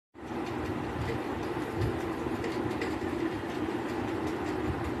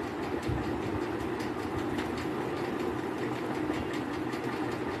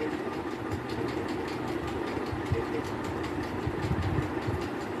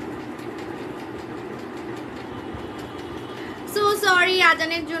Sorry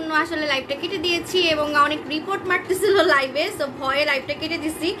আজানের জন্য আসলে লাইভটা কেটে দিয়েছি এবং অনেক রিপোর্ট মারতেছিল লাইভে, সো ভয়ে লাইভটা কেটে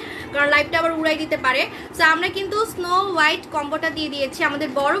দিছি কারণ লাইভটা আবার উড়াই দিতে পারে। সো আমরা কিন্তু স্নো হোয়াইট কম্বোটা দিয়ে দিয়েছি, আমাদের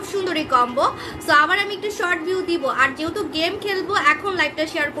বরফ সুন্দরী কম্বো। সো আবার আমি একটু শর্ট ভিউ দিব, আর যেহেতু গেম খেলবো এখন লাইভটা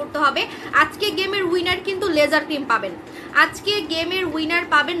শেয়ার করতে হবে। আজকে গেমের উইনার কিন্তু লেজার ক্রিম পাবেন, আজকে গেমের উইনার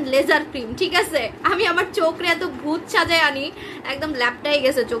পাবেন লেজার ক্রিম, ঠিক আছে? আমি আমার চোখে এত ভূত সাজায় আনি, একদম ল্যাপটাই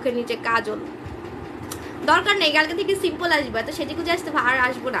গেছে চোখের নিচে কাজল। দরকার নেই, কালকে থেকে সিম্পল আসবো, এত সেটি খুঁজে আসতে আর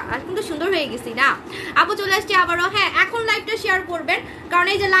আসবো না, আর কিন্তু সুন্দর হয়ে গেছি না আপু। চলে আসছি আবারও। হ্যাঁ, এখন লাইভটা শেয়ার করবেন কারণ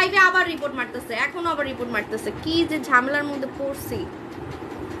এই যে লাইভে আবার রিপোর্ট মারতেছে, এখনো আবার রিপোর্ট মারতেছে, কি যে ঝামেলার মধ্যে পড়ছি,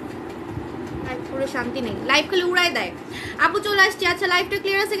 পুরো শান্তি নেই, লাইভ খালি উড়াই দেয়। আপু চলে আসছি। আচ্ছা লাইভটা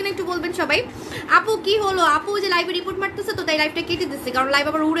ক্লিয়ার আছে কিনা একটু বলবেন সবাই। আপু কি হলো? আপু যে লাইভে রিপোর্ট মারতেছে তো তাই লাইভটা কেটে দিচ্ছি কারণ লাইভ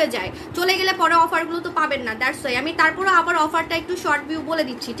আবার উড়ে যায়, চলে গেলে পরে অফারগুলো তো পাবেন না, দ্যাটস ওয়াই আমি তারপরে আবার অফারটা একটু শর্ট ভিউ বলে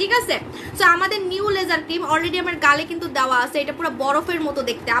দিচ্ছি, ঠিক আছে? সো আমাদের নিউ লেজার ক্রিম অলরেডি আমার গালে কিন্তু দেওয়া আছে, এটা পুরো বরফের মতো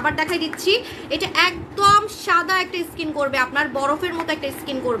দেখতে, আবার দেখাই দিচ্ছি। এটা একদম সাদা একটা স্কিন করবে, আপনার বরফের মতো একটা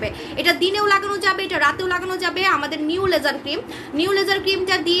স্কিন করবে। এটা দিনেও লাগানো যাবে, এটা রাতেও লাগানো যাবে। আমাদের নিউ লেজার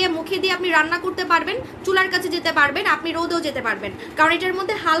ক্রিমটা দিয়ে মুখে দিয়ে আপনি রান্না করতে পারবেন, চুলার কাছে যেতে পারবেন, আপনি রোদেও যেতে পারবেন কারণ এটার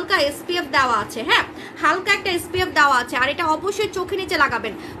মধ্যে হালকা এসপিএফ দেওয়া আছে। হ্যাঁ, হালকা একটা এসপিএফ দেওয়া আছে। আর এটা অবশ্যই চোখে নিচে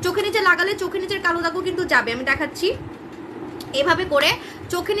লাগাবেন, চোখে নিচে লাগালে চোখে নিচের কালো দাগও কিন্তু যাবে। আমি দেখাচ্ছি, এভাবে করে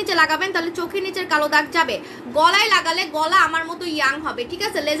চোখে নিচে লাগাবেন, তাহলে চোখে নিচের কালো দাগ যাবে। গলায় লাগালে গলা আমার মতো ইয়াং হবে, ঠিক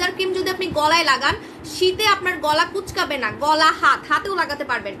আছে? লেজার ক্রিম যদি আপনি গলায় লাগান, শীতে আপনার গলা কুচকাবে না, গলা হাতেও লাগাতে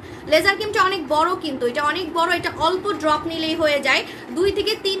পারবেন। লেজার ক্রিমটা অনেক বড়, কিন্তু এটা অনেক বড়, এটা অল্প ড্রপ নিলেই হয়ে যায়, 2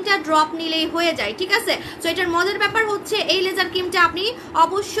 থেকে 3টা ড্রপ নিলেই হয়ে যায়, ঠিক আছে? তো এটার মজার ব্যাপার হচ্ছে এই লেজার ক্রিমটা আপনি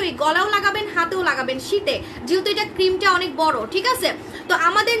অবশ্যই গলাও লাগাবেন, হাতেও লাগাবেন শীতে, যেহেতু এটা ক্রিমটা অনেক বড়, ঠিক আছে? তো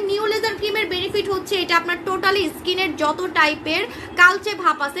আমাদের নিউ লেজার ক্রিমের বেনিফিট হচ্ছে এটা আপনার টোটালি স্কিনের যত টাইপের কালচে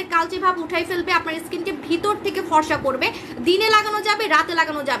ভাব আছে, কালচে ভাব উঠাই ফেলবে, আপনার স্কিনকে ভিতর থেকে ফর্সা করবে। দিনে লাগানো যাবে, রাতে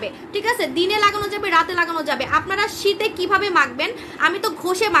লাগানো যাবে, ঠিক আছে? দিনে লাগানো যাবে, রাতে লাগানো যাবে। আপনারা শীতে কিভাবে মাখবেন? আমি তো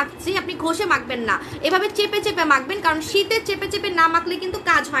ঘষে মাখছি, আপনি ঘষে মাখবেন না, এভাবে চেপে চেপে মাখবেন, কারণ শীতে চেপে চেপে না মাখলে কিন্তু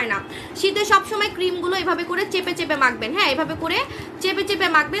কাজ হয় না। শীতে সবসময় ক্রিমগুলো এভাবে করে চেপে চেপে মাখবেন। হ্যাঁ, এভাবে করে চেপে চেপে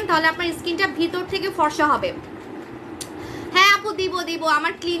মাখবেন, তাহলে আপনার স্কিনটা ভিতর থেকে ফর্সা হবে। হ্যাঁ আপু, দিব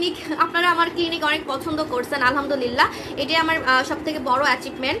আমার ক্লিনিক, আপনারা আমার ক্লিনিক অনেক পছন্দ করছেন, আলহামদুলিল্লাহ। এটাই আমার সব থেকে বড়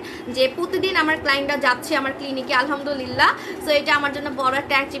অ্যাচিভমেন্ট যে প্রতিদিন আমার ক্লায়েন্টরা যাচ্ছে আমার ক্লিনিকে, আলহামদুলিল্লাহ। সো এটা আমার জন্য বড়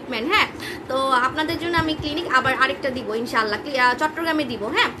একটা অ্যাচিভমেন্ট। হ্যাঁ, তো আপনাদের জন্য আমি ক্লিনিক আবার আরেকটা দিব ইনশাআল্লাহ, চট্টগ্রামে দিব।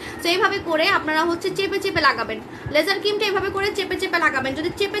 হ্যাঁ, তো এইভাবে করে আপনারা হচ্ছে চেপে চেপে লাগাবেন লেজার ক্রিমটা, এভাবে করে চেপে চেপে লাগাবেন। যদি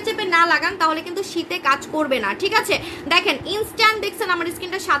চেপে চেপে না লাগান তাহলে কিন্তু শীতে কাজ করবে না, ঠিক আছে? দেখেন ইনস্ট্যান্ট, দেখছেন আমার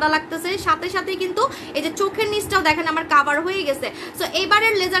স্কিনটা সাদা লাগতেছে, সাথে সাথে কিন্তু এই যে চোখের নিচটাও দেখেন আমার কাভার হয়ে গেছে। সো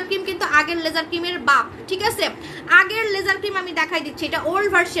এবারের লেজার ক্রিম কিন্তু আগের লেজার ক্রিমের বাপ, ঠিক আছে? আগের লেজার ক্রিম আমি দেখাই দিচ্ছি, এটা ওল্ড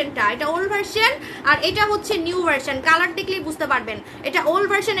ভার্সনটা, এটা ওল্ড ভার্সন, আর এটা হচ্ছে নিউ ভার্সন। কালার দেখলেই বুঝতে পারবেন এটা ওল্ড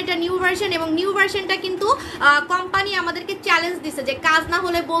ভার্সন, এটা নিউ ভার্সন। এবং নিউ ভার্সনটা কিন্তু কোম্পানি আমাদেরকে চ্যালেঞ্জ দিছে যে কাজ না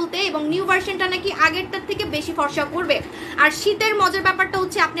হলে বলতে, এবং নিউ ভার্সনটা নাকি আগেরটার থেকে বেশি ফর্সা করবে। আর শীতের মজার ব্যাপারটা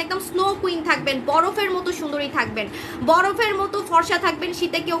হচ্ছে আপনি একদম স্নো কুইন থাকবেন, বরফের মতো সুন্দরী থাকবেন, বরফের মতো ফর্সা থাকবেন,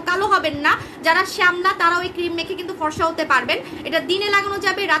 শীতে কেউ কালো হবেন না। যারা শ্যামলা তারাও এই ক্রিম মেখে কিন্তু ফর্সা হতে পারবেন। এটা দিনে লাগানো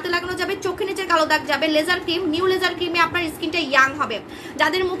যাবে, রাতে লাগানো যাবে, চোখে নিচের কালো দাগ যাবে। লেজার ক্রিম, নিউ লেজার ক্রিমে আপনার স্কিনটা ইয়াং হবে।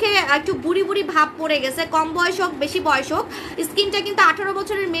 যাদের মুখে একটু বুড়ি বুড়ি ভাব পড়ে গেছে, কম বয়স হোক বেশি বয়স হোক, স্কিনটা কিন্তু 18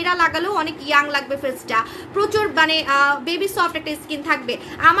 বছরের মেয়েরা লাগালেও অনেক ইয়াং লাগবে ফেসটা, প্রচুর মানে বেবি সফট একটা স্কিন থাকবে।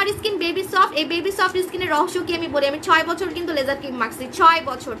 আমার স্কিন বেবি সফট, এই বেবি সফট স্কিনের রহস্য কি আমি বলি, আমি 6 বছর কিন্তু লেজার ক্রিম মাখছি, 6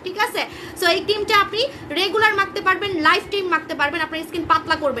 বছর, ঠিক আছে? সো এই ক্রিমটা আপনি রেগুলার মাখতে পারবেন, লাইফ টাইম মাখতে পারবেন, আপনার স্কিন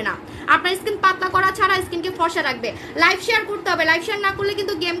পাতলা করবে না। আপনার স্কিন পাতলা করা ছাড়া স্কিনকে ফর্সা রাখবে। লাইভ শেয়ার করতে হবে, লাইভ শেয়ার না করলে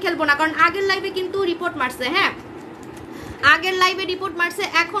কিন্তু গেম খেলবো না, কারণ আগের লাইভে কিন্তু রিপোর্ট মারছে। হ্যাঁ, আগের লাইভে রিপোর্ট মারছে,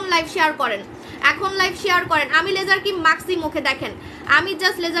 এখন লাইভ শেয়ার করেন, এখন লাইভ শেয়ার করেন। আমি লেজার ক্রিম মাখছি মুখে, দেখেন আমি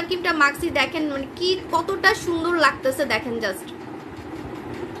জাস্ট লেজার ক্রিমটা মাখছি, দেখেন মানে কি কতটা সুন্দর লাগতেছে, দেখেন জাস্ট।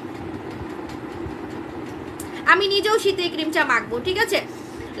 আমি নিজেও শীতে এই ক্রিমটা মাখবো, ঠিক আছে?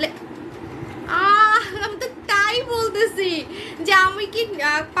 আমি তো তাই বলতেছি যে আমি কি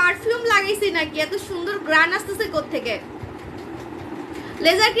পারফিউম লাগাইছি নাকি, এত সুন্দর গ্রান আসতেছে কোত্থেকে।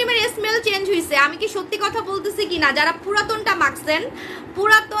 লেজার ক্রিমের স্মেল চেঞ্জ হয়েছে, আমি কি সত্যি কথা বলতেছি কিনা? যারা পুরাতনটা মাখছেন,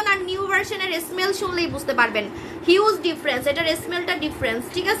 পুরাতন আর নিউ ভার্সনের স্মেল শুনলেই বুঝতে পারবেন হিউজ ডিফারেন্স, এটার স্মেলটা ডিফারেন্স,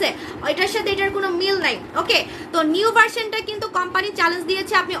 ঠিক আছে? এটার সাথে এটার কোনো মিল নাই। ওকে, তো নিউ ভার্সনটা কিন্তু কোম্পানি চ্যালেঞ্জ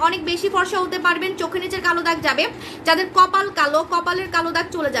দিয়েছে, আপনি অনেক বেশি ফর্সা হতে পারবেন, চোখে নিচের কালো দাগ যাবে, যাদের কপাল কালো, কপালের কালো দাগ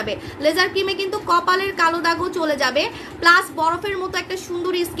চলে যাবে। লেজার ক্রিমে কিন্তু কপালের কালো দাগও চলে যাবে, প্লাস বরফের মতো একটা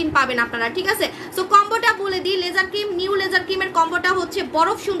সুন্দর স্কিন পাবেন আপনারা, ঠিক আছে? সো কম্বোটা বলে দিই, লেজার ক্রিম, নিউ লেজার ক্রিমের কম্বোটা হচ্ছে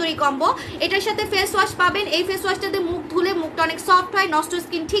বরফ সুন্দরী কম্বো। এটার সাথে ফেস ওয়াশ পাবেন, এই ফেস ওয়াশটাতে মুখ ধুলে মুখটা অনেক সফট হয়, নষ্ট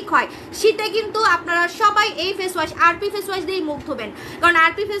স্কিন ঠিক হয়। শীতে কিন্তু আপনারা সবাই এই face wash RP face wash দিয়েই মুখ ধোবেন, কারণ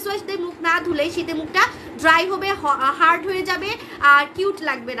আরপি ফেস ওয়াশ দিয়ে মুখ না ধুলে শীতে মুখটা ড্রাই হবে, হার্ড হয়ে যাবে আর কিউট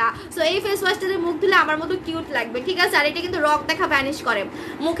লাগবে না। সো এই ফেস ওয়াশটা দিয়ে মুখ ধুলে আমার মতো কিউট লাগবে, ঠিক আছে। আর এটা কিন্তু রগ দেখা ভ্যানিশ করে,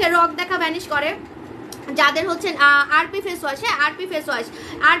 মুখে রগ দেখা ভ্যানিশ করে যাদের হচ্ছে আরপি ফেস ওয়াশ। হ্যাঁ, আরপি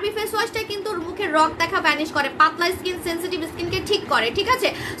ফেস ওয়াশটা কিন্তু মুখের রগ দেখা ভ্যানিশ করে, পাতলা স্কিন, সেনসিটিভ স্কিনকে ঠিক করে, ঠিক আছে।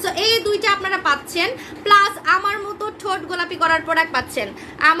 সো এই দুইটা আপনারা পাচ্ছেন, প্লাস আমার মতো ঠোঁট গোলাপি করার প্রোডাক্ট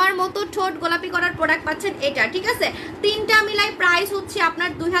পাচ্ছেন, এটা, ঠিক আছে। তিনটা মিলাই প্রাইস হচ্ছে আপনার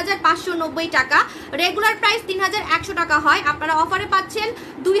 2590 টাকা, রেগুলার প্রাইস 3100 টাকা হয়, আপনারা অফারে পাচ্ছেন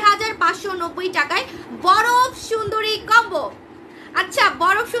 2590 টাকায় বরফ সুন্দরী কম্বো। আচ্ছা,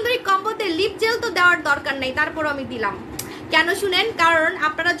 বরফ সুন্দরী কম্বোতে লিপ জেল তো দেওয়ার দরকার নেই, তারপর আমি দিলাম কেন শুনেন, কারণ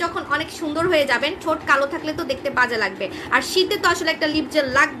আপনারা যখন অনেক সুন্দর হয়ে যাবেন, ঠোঁট কালো থাকলে তো দেখতে বাজে লাগবে, আর শীতে তো আসলে একটা লিপ জেল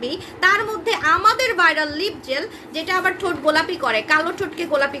লাগবেই। তার মধ্যে আমাদের ভাইরাল লিপ জেল, যেটা আবার ঠোঁট গোলাপি করে, কালো ঠোঁটকে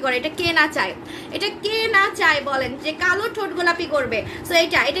গোলাপি করে, এটা কে না চায় বলেন যে কালো ঠোঁট গোলাপি করবে। সো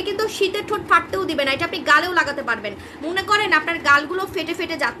এটা কিন্তু শীতের ঠোঁট ফাটতেও দিবে না, এটা আপনি গালেও লাগাতে পারবেন। মনে করেন আপনার গালগুলো ফেটে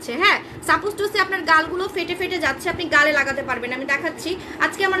ফেটে যাচ্ছে, হ্যাঁ, সাপোজ টু সে আপনার গালগুলো ফেটে ফেটে যাচ্ছে, আপনি গালে লাগাতে পারবেন। আমি দেখাচ্ছি,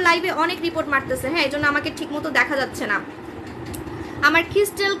 আজকে আমার লাইভে অনেক রিপোর্ট মারতেছে, হ্যাঁ, এই জন্য আমাকে ঠিক মতো দেখা যাচ্ছে না, আমার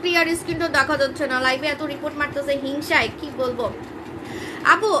ক্রিস্টাল ক্লিয়ার স্কিনটা দেখা যাচ্ছে না, লাইভে এত রিপোর্ট মারতেছে, হিংসায় কি বলবো।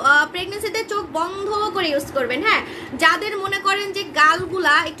 আপু প্রেগনেন্সিতে চোখ বন্ধ করে ইউজ করবেন, হ্যাঁ। যাদের মনে করেন যে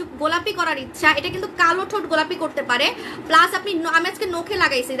গালগুলা একটু গোলাপি করার ইচ্ছা, এটা কিন্তু কালো ঠোঁট গোলাপি করতে পারে, প্লাস আপনি, আমি আজকে নখে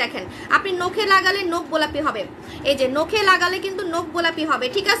লাগাইছি, দেখেন আপনি নখে লাগালে নখ গোলাপি হবে, এই যে নখে লাগালে কিন্তু নখ গোলাপি হবে,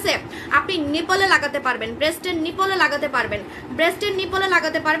 ঠিক আছে। আপনি নিপলে লাগাতে পারবেন, ব্রেস্টের নিপলে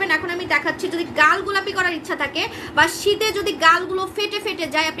লাগাতে পারবেন, এখন আমি দেখাচ্ছি। যদি গাল গোলাপি করার ইচ্ছা থাকে বা শীতে যদি গালগুলো ফেটে ফেটে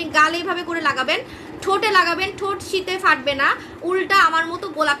যায়, আপনি গালে এইভাবে করে লাগাবেন, ঠোঁটে লাগাবেন, ঠোঁট শীতে ফাটবে না, উল্টা আমার মতো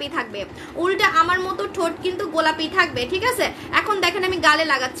গোলাপি থাকবে, ঠোঁট কিন্তু গোলাপি থাকবে, ঠিক আছে। এখন দেখেন আমি গালে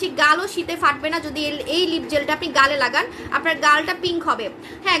লাগাচ্ছি, গালও শীতে ফাটবে না যদি এই লিপ জেলটা আপনি গালে লাগান, আপনার গালটা পিঙ্ক হবে,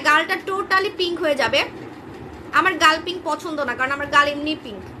 হ্যাঁ, গালটা টোটালি পিঙ্ক হয়ে যাবে। আমার গাল পিঙ্ক পছন্দ না, কারণ আমার গাল এমনি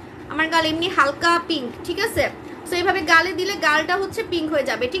পিঙ্ক, আমার গাল এমনি হালকা পিঙ্ক, ঠিক আছে। সো এইভাবে গালে দিলে গালটা হচ্ছে পিঙ্ক হয়ে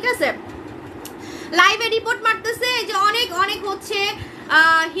যাবে, ঠিক আছে। লাইভে রিপোর্ট মারতেছে যে অনেক হচ্ছে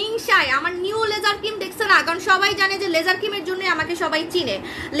হিংসায় আমার নিউ লেজার ক্রিম দেখছে না, কারণ সবাই জানে যে লেজার ক্রিমের জন্য আমাকে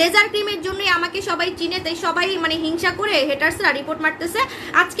সবাই চিনে, তাই সবাই মানে হিংসা করে হেটার্সরা রিপোর্ট মারতেছে।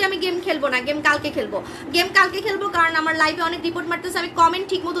 আজকে আমি গেম খেলবো না, গেম কালকে খেলবো, কারণ আমার লাইভে অনেক রিপোর্ট মারতেছে, আমি কমেন্ট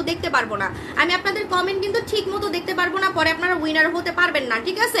ঠিক মতো দেখতে পারবো না, আমি আপনাদের কমেন্ট কিন্তু ঠিক মতো দেখতে পারবো না, পরে আপনারা উইনার হতে পারবেন না,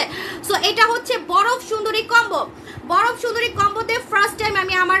 ঠিক আছে। সো এটা হচ্ছে বরফ সুন্দরী কম্বোতে ফার্স্ট টাইম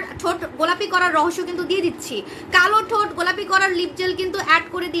আমি আমার ঠোঁট গোলাপি করার রহস্য কিন্তু দিয়ে দিচ্ছি, কালো ঠোঁট গোলাপি করার লিপ জেল কিন্তু অ্যাড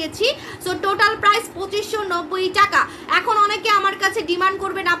করে দিয়েছি। সো টোটাল প্রাইস 2590 টাকা। এখন অনেকে আমার কাছে ডিমান্ড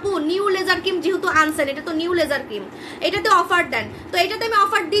করবেন, আপু নিউ লেজার ক্রিম যেহেতু আনছেন, এটা তো নিউ লেজার ক্রিম, এটাতে অফার দেন, তো এটাতে আমি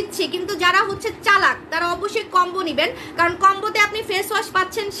অফার দিচ্ছি, কিন্তু যারা হচ্ছে চালাক তারা অবশ্যই কম্বো নেবেন, কারণ কম্বোতে আপনি ফেস ওয়াশ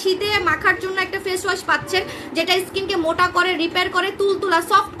পাচ্ছেন, শীতে মাখার জন্য একটা ফেস ওয়াশ পাচ্ছেন, যেটা স্কিনকে মোটা করে, রিপেয়ার করে, তুলতুলা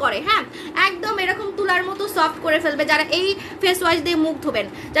সফট করে, হ্যাঁ, একদম এরকম তুলার মতো সফট করে ফেলবে যারা এই ফেস ওয়াশ দিয়ে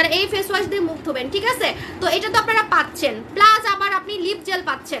মুখ ধোবেন, ঠিক আছে। তো এটা তো আপনারা পাচ্ছেন, প্লাস আবার আপনি লিপ জেল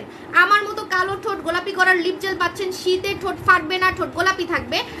পাচ্ছেন, আমার মতো কালো ঠোঁট গোলাপি করার লিপ জেল পাচ্ছেন, শীতে ঠোঁট ফাটবে না, ঠোঁট গোলাপি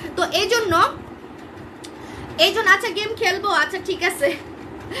থাকবে। তো এই জন্য আচ্ছা গেম খেলবো, আচ্ছা ঠিক আছে।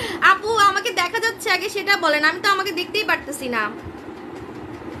 আপু আমাকে দেখা যাচ্ছে আগে সেটা বলেন, আমি তো আমাকে দেখতেই পারতেছি না,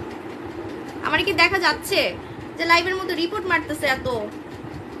 আমার কি দেখা যাচ্ছে যে লাইভের মধ্যে রিপোর্ট মারতেছে এত?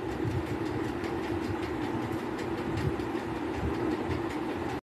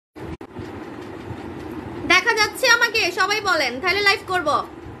 দেখা যাচ্ছে আমাকে? সবাই বলেন, তাহলে লাইভ করব,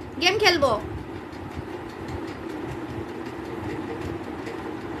 গেম খেলবো।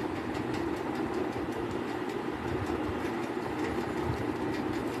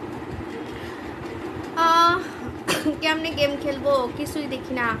 কেমনে গেম খেলবো কিছুই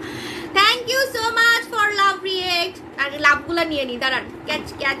দেখি না। Thank you so much for love react. আর লাভগুলা নিয়ে নি, দাঁড়ান, catch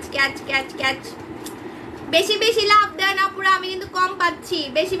catch catch catch catch. বেশি লাভ দেন আপুরা, আমি কিন্তু কম পাচ্ছি,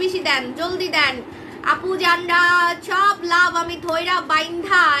 বেশি দেন, জলদি দেন আপু জানরা, সব লাভ আমি ধৈরা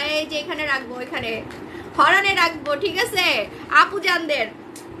বাইন্ধা এই যে এখানে রাখবো, এখানে হরনে রাখবো, ঠিক আছে আপু জানদের।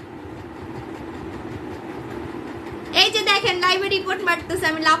 এই যে দেখেন লাইভে রিপোর্ট মারতেছে,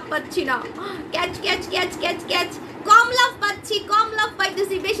 আমি লাভ পাচ্ছি না, catch catch catch catch catch, কম লাভ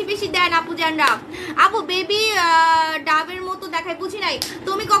পাইতেছি, বেশি দেন আপু জানরা। আপু বেবি ডাবের মতো দেখায়, বুঝি নাই,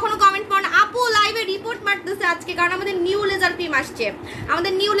 তুমি কখনো কমেন্ট করো না। আপু লাইভে রিপোর্ট মারতেছে আজকে, কারণ আমাদের নিউ লেজার ক্রিম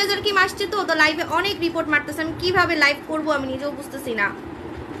আসছে, তো লাইভে অনেক রিপোর্ট মারতেছে, আমি কিভাবে লাইভ করবো আমি নিজেও বুঝতেছি না।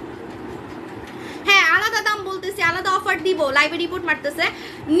 হ্যাঁ আলাদা দাম বলতেছি, আলাদা অফার দিব। লাইভে রিপোর্ট মারতেছে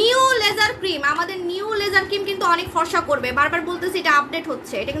নিউ লেজার ক্রিম, আমাদের নিউ লেজার ক্রিম কিন্তু অনেক ফর্সা করবে। বারবার বলতেছি এটা আপডেট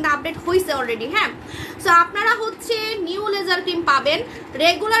হচ্ছে, এটা কিন্তু আপডেট হয়েছে অলরেডি। হ্যাঁ, সো আপনারা হচ্ছে নিউ লেজার ক্রিম পাবেন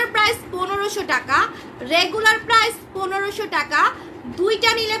রেগুলার প্রাইস 1500 টাকা, রেগুলার প্রাইস 1500 টাকা, দুইটা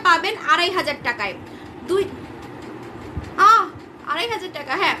নিলে পাবেন 2500 টাকায়। 2500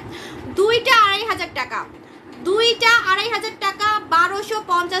 টাকা, হ্যাঁ দুইটা 2500 টাকা, দুইটা 2500 টাকা,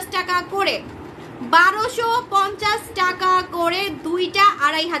 1250 টাকা করে, 1250 টাকা করে দুইটা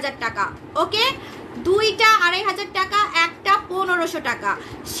 2500 টাকা। ওকে, দুইটা 2500 টাকা, একটা 1500 টাকা।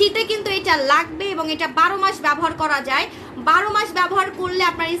 শীতে কিন্তু এটা লাগবে এবং এটা 12 মাস ব্যবহার করা যায়। 12 মাস ব্যবহার করলে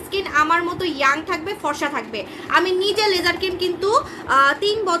আপনার স্কিন আমার মতো ইয়াং থাকবে, ফর্সা থাকবে। আমি নিজে লেজার ক্রিম কিন্তু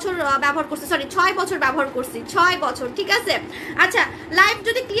 3 বছর ব্যবহার করছি, সরি 6 বছর ব্যবহার করছি, 6 বছর। ঠিক আছে, আচ্ছা লাইভ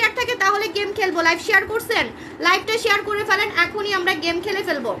যদি ক্লিয়ার থাকে তাহলে গেম খেলবো। লাইভ শেয়ার করছেন, লাইভটা শেয়ার করে ফেলেন, এখনই আমরা গেম খেলে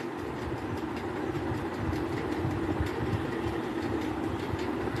ফেলবো।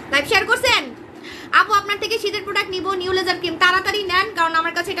 লাইভ শেয়ার করছেন? আপু আপনার থেকে শীতের প্রোডাক্ট নিব, নিউ লেজার ক্রিম তাড়াতাড়ি নেন, কারণ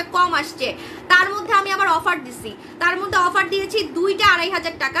আমার কাছে এটা কম আসছে। তার মধ্যে আমি আবার অফার দিছি, তার মধ্যে অফার দিয়েছি দুইটা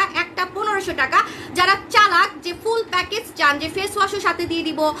 2500 টাকা, একটা 1500 টাকা। যারা চালাক যে ফুল প্যাকেজ চান, যে ফেস ওয়াশও সাথে দিয়ে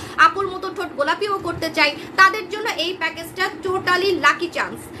দিব, আপুর মতো ঠোঁট গোলাপিও করতে চাই, তাদের জন্য এই প্যাকেজটা টোটালি লাকি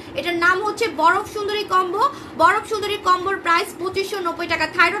চান্স। এটার নাম হচ্ছে বরফ সুন্দরী কম্বো। বরফ সুন্দরী কম্বোর প্রাইস 2590 টাকা।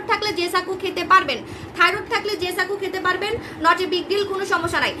 থাইরয়েড থাকলে যে সাকু খেতে পারবেন, থাইরয়েড থাকলে যে সাকু খেতে পারবেন, নট এ বিগ ডিল, কোনো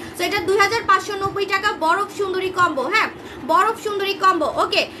সমস্যা নাই। সো এটা 2590 টাকা বরফ সুন্দরী কম্বো। হ্যাঁ, বরফ সুন্দরী কম্বো।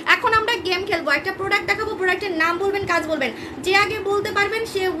 ওকে, এখন আমরা গেম খেলবো, একটা প্রোডাক্ট দেখাবো, প্রোডাক্টের নাম বলবেন, কাজ বলবেন, যে আগে বলতে পারবেন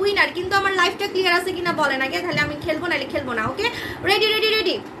সে উইনার। কিন্তু আমার লাইফটা ক্লিয়ার আছে কিনা বলেন আগে, তাহলে আমি খেলবো, নাহলে খেলবো না। ওকে, রেডি রেডি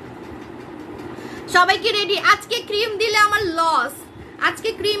রেডি, সবাইকে রেডি। আজকে ক্রিম দিলে আমার লস, আজকে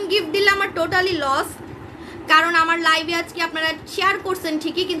ক্রিম গিফট দিলে আমার টোটালি লস, কারণ আমার লাইভে আজকে আপনারা শেয়ার করছেন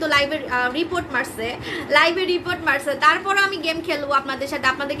ঠিকই, কিন্তু লাইভের রিপোর্ট মারছে, লাইভে রিপোর্ট মারছে। তারপরও আমি গেম খেলবো আপনাদের সাথে,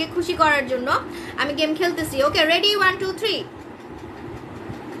 আপনাদেরকে খুশি করার জন্য আমি গেম খেলতেছি। ওকে, রেডি, 1 2 3,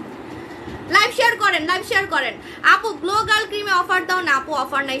 লাইভ শেয়ার করেন, লাইভ শেয়ার করেন। আপু গ্লো গার্ল ক্রিমে অফার দাও না। আপু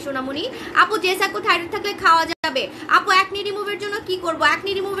অফার নাই সোনামণি। আপু যে সাকু থাইরয়েড থাকলে খাওয়া যাবে। আপু একনি রিমুভের জন্য কি করব?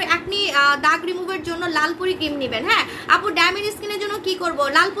 একনি রিমুভের, একনি দাগ রিমুভের জন্য লালপুরি ক্রিম নেবেন। হ্যাঁ আপু, ড্যামেজ স্কিনের জন্য কি করব?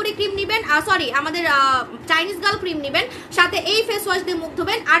 লালপুরি ক্রিম নেবেন, সরি আমাদের চাইনিজ গার্ল ক্রিম নেবেন, সাথে এই ফেস ওয়াশ দিয়ে মুখ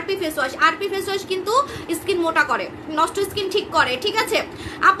ধোবেন, RP face wash. RP face wash কিন্তু স্কিন মোটা করে, নষ্ট স্কিন ঠিক করে। ঠিক আছে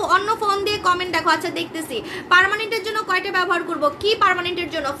আপু, অন্য ফোন দিয়ে কমেন্ট দেখো। আচ্ছা দেখতেছি। পার্মানেন্টের জন্য কয়টা ব্যবহার করব? কি পার্মানেন্টের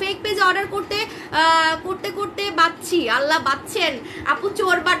জন্য? ফেক পেজে অর্ডার করতে করতে করতে বাচ্ছি, আল্লাহ বাচ্ছেন। আপু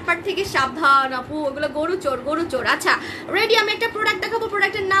চোর বাটপাট থেকে সাবধান আপু, ওগুলো গরু চোর, গরু চোর। আচ্ছা রেডি, আমি একটা প্রোডাক্ট দেখাবো,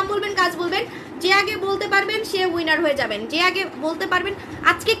 প্রোডাক্টের নাম বলবেন, কাজ বলবেন, যে আগে বলতে পারবেন সে উইনার হয়ে যাবেন, যে আগে বলতে পারবেন।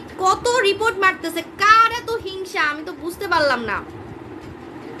 আজকে কত রিপোর্ট মারতেছে, কার এত হিংসা আমি তো বুঝতে পারলাম না।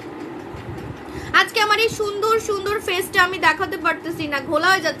 আজকে আমার এই সুন্দর সুন্দর ফেসটা আমি দেখাতে পারতেছি না, ঘোলা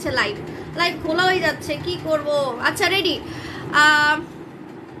হয়ে যাচ্ছে লাইভ, লাইভ ঘোলা হয়ে যাচ্ছে, কি করব। আচ্ছা রেডি,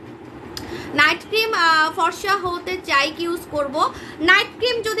 নাইট ক্রিম ফর্সা হতে চাই, কি ইউজ করব? নাইট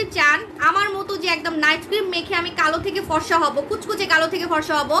ক্রিম যদি চান আমার মতো, যে একদম নাইট ক্রিম মেখে আমি কালো থেকে ফর্সা হব, কুচকুচে কালো থেকে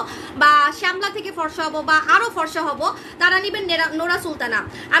ফর্সা হব, বা শ্যামলা থেকে ফর্সা হব, বা আরও ফর্সা হব, তারা নেবেন নোরা সুলতানা।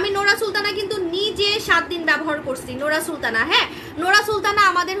 আমি নোরা সুলতানা কিন্তু নিজে 7 দিন ব্যবহার করছি নোরা সুলতানা। হ্যাঁ, নোরা সুলতানা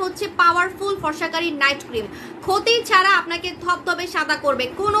আমাদের হচ্ছে পাওয়ারফুল ফর্সাকারী নাইট ক্রিম। ক্ষতি ছাড়া আপনাকে ধবধবে সাদা করবে,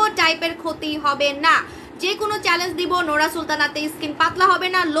 কোনো টাইপের ক্ষতি হবে না। যে কোনো চ্যালেঞ্জ দিব, নোরা সুলতানাতে স্কিন পাতলা হবে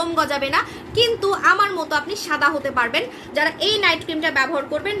না, লোম গজাবে না, কিন্তু আমার মতো আপনি সাদা হতে পারবেন যারা এই নাইট ক্রিমটা ব্যবহার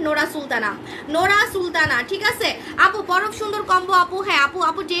করবেন। Nora Sultana, Nora Sultana. ঠিক আছে আপু, বরফ সুন্দর কম্বো। আপু হ্যাঁ আপু,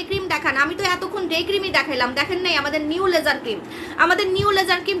 আপু ডে ক্রিম দেখান। আমি তো এতক্ষণ ডে ক্রিমই দেখাইলাম, দেখেন নাই আমাদের নিউ লেজার ক্রিম, আমাদের নিউ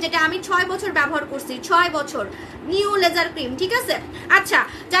লেজার ক্রিম যেটা আমি 6 বছর ব্যবহার করছি, 6 বছর নিউ লেজার ক্রিম। ঠিক আছে আচ্ছা,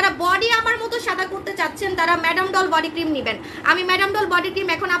 যারা বডি আমার মতো সাদা করতে চাচ্ছেন তারা ম্যাডাম ডল বডি ক্রিম নেবেন। আমি ম্যাডাম ডল বডি ক্রিম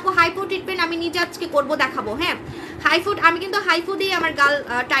এখন আপু হাইপো ট্রিটমেন্ট আমি নিজে আজকে করবো, দেখাবো। হ্যাঁ হাইফুড, আমি কিন্তু হাইফু দিয়ে আমার গাল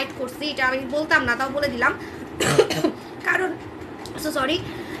টাইট করছি, এটা আমি বলতাম না, তাও বলে দিলাম। কারণ সরি,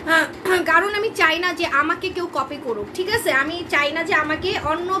 কারণ আমি চাই না যে আমাকে কেউ কপি করুক। ঠিক আছে, আমি চাই না যে আমাকে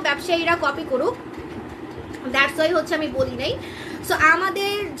অন্য ব্যবসায়ীরা কপি করুক, দ্যাটস ওয়াই হচ্ছে আমি বলি নাই। সো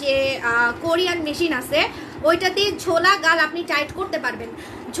আমাদের যে কোরিয়ান মেশিন আছে ওইটাতে ঝোলা গাল আপনি টাইট করতে পারবেন,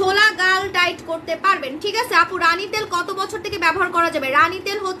 ঝোলা গাল টাইট করতে পারবেন। ঠিক আছে আপু, রানী তেল কত বছর থেকে ব্যবহার করা যাবে? রানী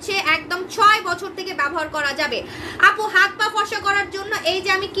তেল হচ্ছে একদম 6 বছর থেকে ব্যবহার করা যাবে। আপু হাত পা ফর্সা করার জন্য এই যে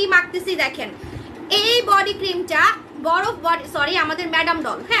আমি কি মাখতেছি দেখেন, এই বডি ক্রিমটা বরফ বডি, সরি আমাদের ম্যাডাম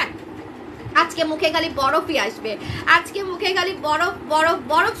ডল। হ্যাঁ আজকে মুখে খালি বরফই আসবে, আজকে মুখে খালি বরফ বরফ,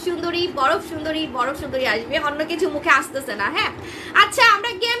 বরফ সুন্দরী, বরফ সুন্দরী, বরফ সুন্দরী আসবে, অন্য কিছু মুখে আসতেছে না। হ্যাঁ আচ্ছা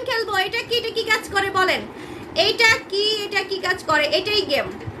আমরা গেম খেলবো। এটা কি, এটা কি কাজ করে বলেন? এইটা কি, এটা কি কাজ করে? এটাই গেম,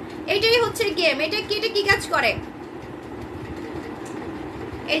 এটাই হচ্ছে গেম। এটা কি কাজ করে,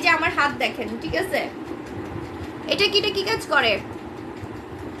 এই যে আমার হাত দেখেন, ঠিক আছে, এটা কি কাজ করে,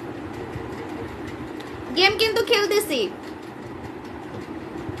 গেম কিন্তু খেলতেছি।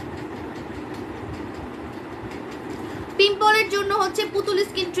 পিম্পলের জন্য হচ্ছে পুতুল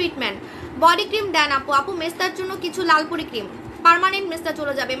স্কিন ট্রিটমেন্ট, বডি ক্রিম দেন আপু। আপু মেস্তার জন্য কিছু লালপুরি ক্রিম, পার্মানেন্ট মেস্তা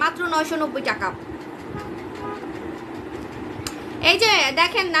চলে যাবে মাত্র 990 টাকা। এই যে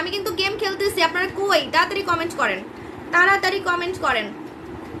দেখেন আমি কিন্তু গেম খেলতেছি, আপনারা কই, তাড়াতাড়ি কমেন্ট করেন, তাড়াতাড়ি কমেন্ট করেন।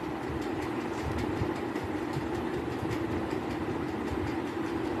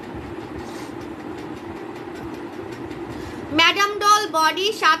 ম্যাডাম ডল বডি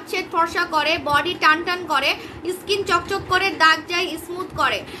 7 শেড ফর্সা করে, বডি টান টান করে, স্কিন চকচক করে, দাগ যায় স্মুথ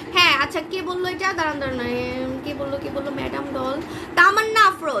করে। হ্যাঁ আচ্ছা কে বললো এটা, দাঁড়ান কে বললো ম্যাডাম ডল, তামান্না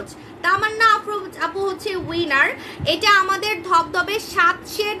আফরোজ। তামান্না আফরোজ আপু হচ্ছে উইনার। এটা আমাদের ধবধবে 7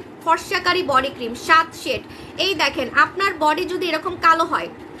 শেড ফর্সাকারী বডি ক্রিম, 7 শেড। এই দেখেন আপনার বডি যদি এরকম কালো হয়,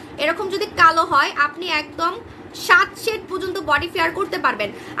 এরকম যদি কালো হয়, আপনি একদম 7 শেড পর্যন্ত বডি ফেয়ার করতে পারবেন।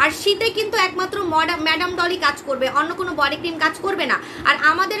 আর শীতে কিন্তু একমাত্র ম্যাডাম ডলই কাজ করবে, অন্য কোনো বডি ক্রিম কাজ করবে না। আর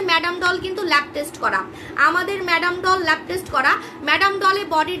আমাদের ম্যাডাম ডল কিন্তু ল্যাব টেস্ট করা, আমাদের ম্যাডাম ডল ল্যাব টেস্ট করা। ম্যাডাম ডলে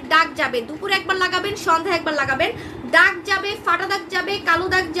বডির দাগ যাবে, দুপুরে একবার লাগাবেন, সন্ধ্যায় একবার লাগাবেন, দাগ যাবে, ফাটা দাগ যাবে, কালো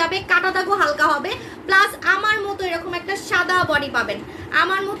দাগ যাবে, কাটা দাগও হালকা হবে। প্লাস আমার মতো এরকম একটা সাদা বডি পাবেন,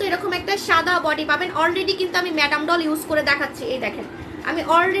 আমার মতো এরকম একটা সাদা বডি পাবেন। অলরেডি কিন্তু আমি ম্যাডাম ডল ইউজ করে দেখাচ্ছি, এই দেখেন আমি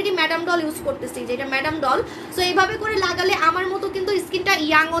অলরেডি ম্যাডাম ডল ইউজ করতেছি, যেটা ম্যাডাম ডল। সো এইভাবে করে লাগালে আমার মতো কিন্তু স্কিনটা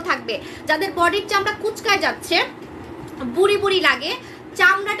ইয়াংও থাকবে। যাদের বডির চামড়া কুচকায় যাচ্ছে, বুড়ি বুড়ি লাগে,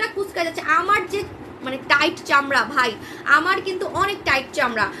 চামড়াটা কুচকায় যাচ্ছে, আমার যে মানে টাইট চামড়া ভাই, আমার কিন্তু অনেক টাইট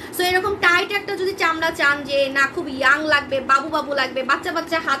চামড়া। সো এরকম টাইট একটা যদি চামড়া চান যে না খুব ইয়াং লাগবে, বাবু বাবু লাগবে, বাচ্চা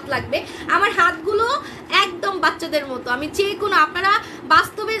বাচ্চা হাত লাগবে, আমার হাতগুলো একদম বাচ্চাদের মতো। আমি যে কোনো, আপনারা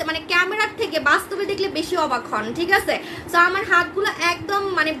বাস্তবে মানে ক্যামেরার থেকে বাস্তবে দেখলে বেশি অবাক হন, ঠিক আছে। সো আমার হাতগুলো একদম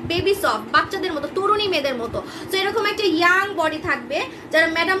মানে বেবি সফট, বাচ্চাদের মতো, তরুণী মেয়েদের মতো। সো এরকম একটা ইয়াং বডি থাকবে যারা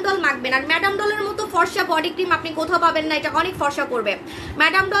ম্যাডাম ডল মাখবেন। আর ম্যাডাম ডলের মতো ফর্সা বডি ক্রিম আপনি কোথাও পাবেন না, এটা অনেক ফর্সা করবে।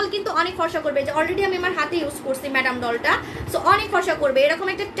 ম্যাডাম ডল কিন্তু অনেক ফর্সা করবে, যে অলরেডি আমি আমার হাতে ইউজ করছি ম্যাডাম ডলটা। সো অনেক ফর্সা করবে, এরকম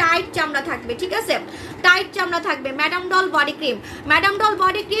একটা টাইট চামড়া থাকবে, ঠিক আছে, টাইট চামড়া থাকবে। Madam doll body cream, madam doll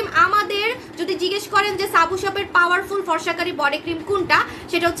body cream আমাদের যদি জিজ্ঞেস করেন যে সাবু শপের পাওয়ারফুল ফর্সাকারী বডি ক্রিম কোনটা,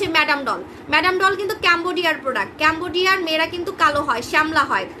 সেটা হচ্ছে ম্যাডাম ডল। ম্যাডাম ডল কিন্তু ক্যাম্বোডিয়ার প্রোডাক্ট, ক্যাম্বোডিয়ার মেয়েরা কিন্তু কালো হয়, শ্যামলা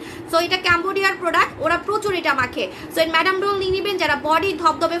হয়। সো এটা ক্যাম্বোডিয়ার প্রোডাক্ট, ওরা প্রচুর এটা মাখে। সো এই ম্যাডাম ডল নিয়ে নেবেন যারা বডি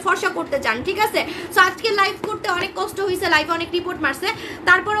ধবধবে ফর্সা করতে চান, ঠিক আছে। সো আজকে লাইভ করতে অনেক কষ্ট হয়েছে, লাইভে অনেক রিপোর্ট মারছে,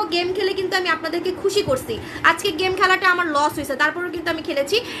 তারপরও গেম খেলে কিন্তু আমি আপনাদেরকে খুশি করছি। আজকে গেম খেলাটা আমার লস হয়েছে, তারপরেও কিন্তু আমি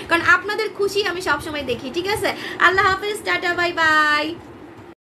খেলেছি, কারণ আপনাদের খুশি আমি সবসময় দেখি, ঠিক আছে। আল্লাহ হাফেজ, টাটা, বাই বাই।